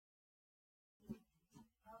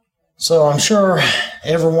So I'm sure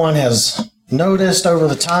everyone has noticed over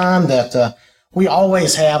the time that we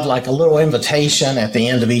always have like a little invitation at the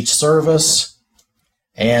end of each service.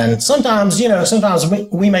 And sometimes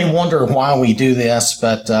we may wonder why we do this,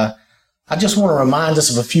 but I just want to remind us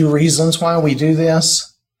of a few reasons why we do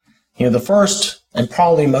this. The first and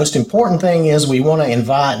probably most important thing is we want to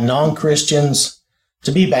invite non-Christians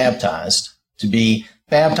to be baptized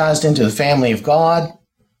into the family of God.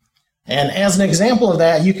 And as an example of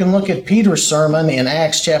that, you can look at Peter's sermon in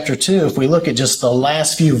Acts chapter 2. If we look at just the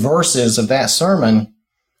last few verses of that sermon,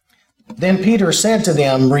 then Peter said to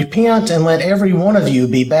them, "Repent and let every one of you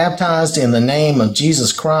be baptized in the name of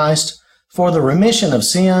Jesus Christ for the remission of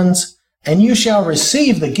sins, and you shall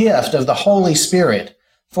receive the gift of the Holy Spirit.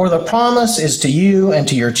 For the promise is to you and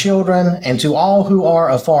to your children and to all who are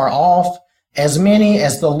afar off, as many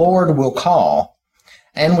as the Lord will call."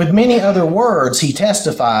 And with many other words he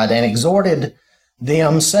testified and exhorted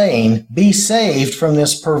them, saying, "Be saved from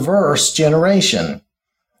this perverse generation."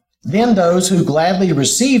 Then those who gladly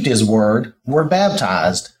received his word were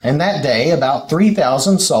baptized, and that day about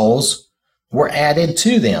 3,000 souls were added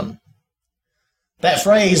to them. That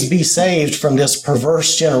phrase, "be saved from this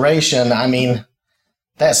perverse generation,"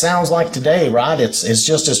 that sounds like today, right? It's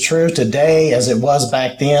just as true today as it was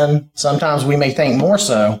back then. Sometimes we may think more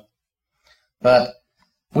so, but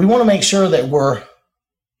we want to make sure that we're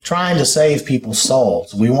trying to save people's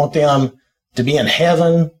souls. We want them to be in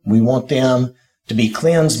heaven. We want them to be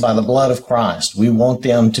cleansed by the blood of Christ. We want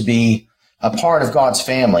them to be a part of God's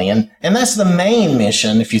family. And that's the main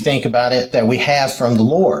mission, if you think about it, that we have from the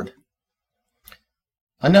Lord.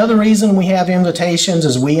 Another reason we have invitations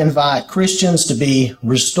is we invite Christians to be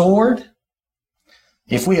restored.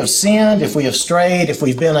 If we have sinned, if we have strayed, if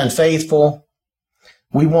we've been unfaithful,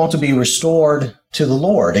 we want to be restored to the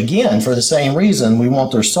Lord. Again, for the same reason, we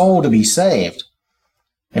want their soul to be saved.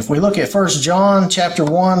 If we look at 1 John chapter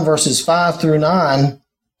 1, verses 5 through 9,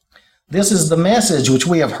 "This is the message which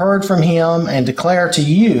we have heard from him and declare to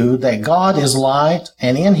you, that God is light,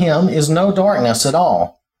 and in him is no darkness at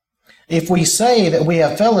all. If we say that we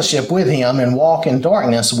have fellowship with him and walk in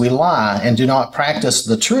darkness, we lie and do not practice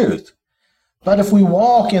the truth. But if we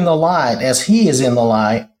walk in the light as he is in the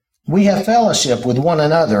light, we have fellowship with one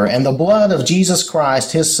another, and the blood of Jesus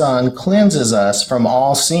Christ, his Son, cleanses us from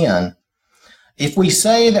all sin. If we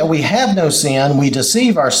say that we have no sin, we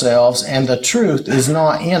deceive ourselves, and the truth is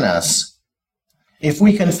not in us. If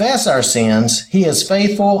we confess our sins, he is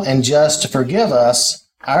faithful and just to forgive us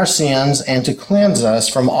our sins and to cleanse us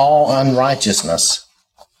from all unrighteousness."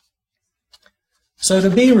 So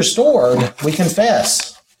to be restored, we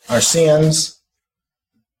confess our sins,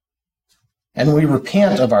 and we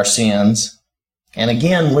repent of our sins, and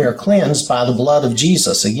again, we are cleansed by the blood of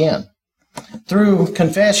Jesus again. Through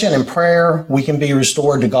confession and prayer, we can be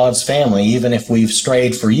restored to God's family, even if we've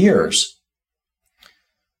strayed for years.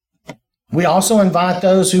 We also invite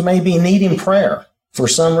those who may be needing prayer. For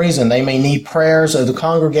some reason, they may need prayers of the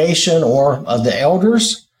congregation or of the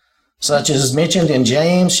elders, such as mentioned in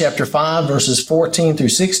James chapter 5, verses 14 through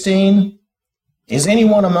 16. "Is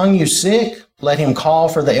anyone among you sick? Let him call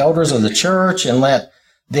for the elders of the church and let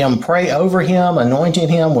them pray over him, anointing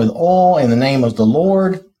him with oil in the name of the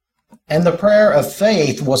Lord. And the prayer of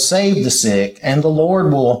faith will save the sick, and the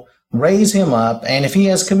Lord will raise him up, and if he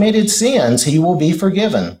has committed sins, he will be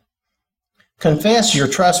forgiven. Confess your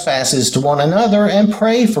trespasses to one another and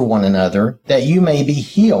pray for one another, that you may be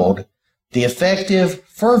healed. The effective,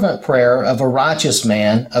 fervent prayer of a righteous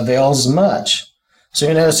man avails much." So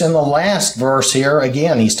you notice in the last verse here,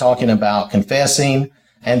 again, he's talking about confessing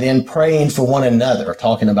and then praying for one another,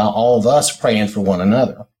 talking about all of us praying for one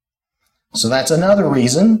another. So that's another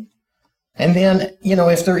reason. And then,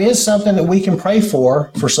 if there is something that we can pray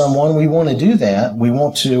for someone, we want to do that. We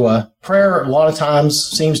want to, prayer a lot of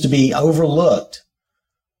times seems to be overlooked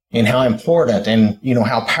in how important and,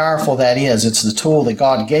 how powerful that is. It's the tool that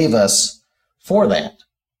God gave us for that.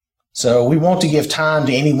 So we want to give time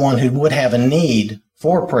to anyone who would have a need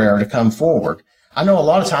for prayer to come forward. I know a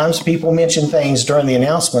lot of times people mention things during the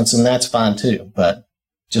announcements, and that's fine too, but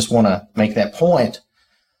just want to make that point.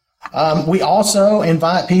 We also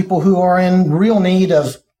invite people who are in real need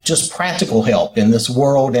of just practical help in this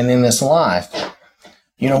world and in this life.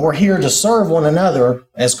 We're here to serve one another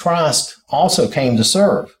as Christ also came to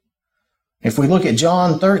serve. If we look at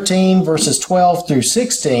John 13, verses 12 through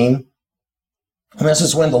 16, and this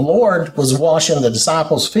is when the Lord was washing the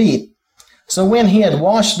disciples' feet. "So when he had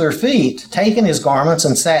washed their feet, taken his garments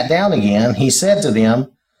and sat down again, he said to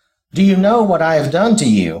them, 'Do you know what I have done to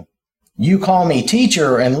you? You call me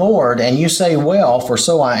teacher and Lord, and you say, well, for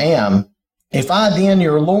so I am. If I then,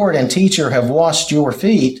 your Lord and teacher, have washed your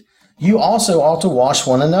feet, you also ought to wash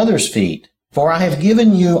one another's feet. For I have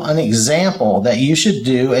given you an example that you should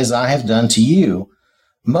do as I have done to you.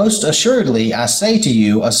 Most assuredly, I say to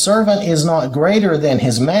you, a servant is not greater than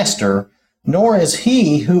his master, nor is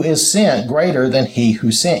he who is sent greater than he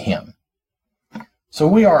who sent him. So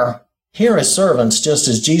we are here as servants just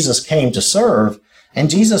as Jesus came to serve. And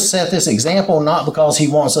Jesus set this example not because he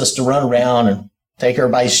wants us to run around and take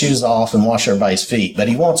everybody's shoes off and wash everybody's feet, but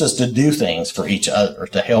he wants us to do things for each other,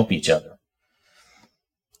 to help each other.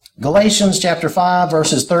 Galatians chapter 5,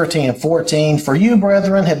 verses 13 and 14. For you,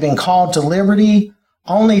 brethren, have been called to liberty,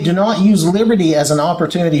 only do not use liberty as an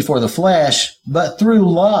opportunity for the flesh, but through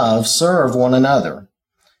love serve one another.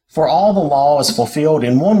 For all the law is fulfilled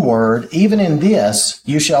in one word, even in this,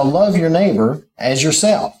 you shall love your neighbor as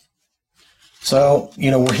yourself. So,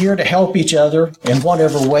 we're here to help each other in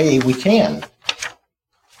whatever way we can.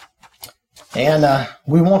 And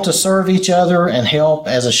we want to serve each other and help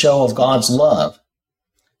as a show of God's love.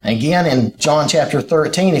 Again, in John chapter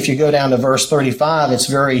 13, if you go down to verse 35, it's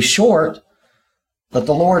very short. But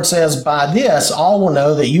the Lord says, by this all will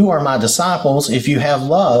know that you are my disciples if you have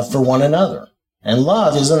love for one another. And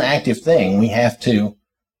love is an active thing. We have to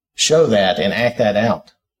show that and act that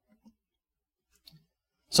out.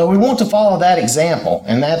 So we want to follow that example.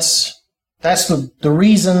 And that's the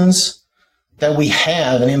reasons that we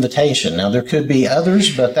have an invitation. Now, there could be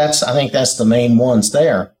others, but I think that's the main ones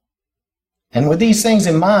there. And with these things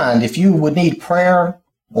in mind, if you would need prayer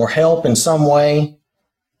or help in some way,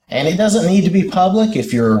 and it doesn't need to be public,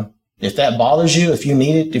 if that bothers you, if you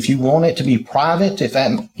need it, if you want it to be private,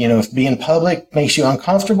 if being public makes you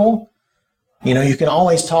uncomfortable, you can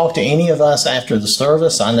always talk to any of us after the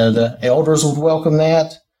service. I know the elders would welcome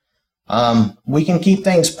that. We can keep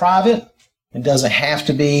things private. It doesn't have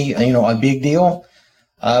to be, a big deal.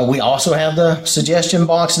 We also have the suggestion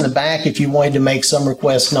box in the back if you wanted to make some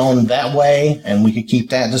requests known that way, and we could keep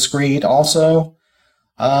that discreet also.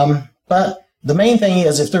 But the main thing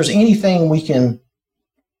is, if there's anything we can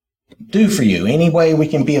do for you, any way we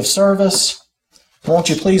can be of service, won't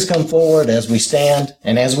you please come forward as we stand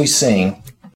and as we sing.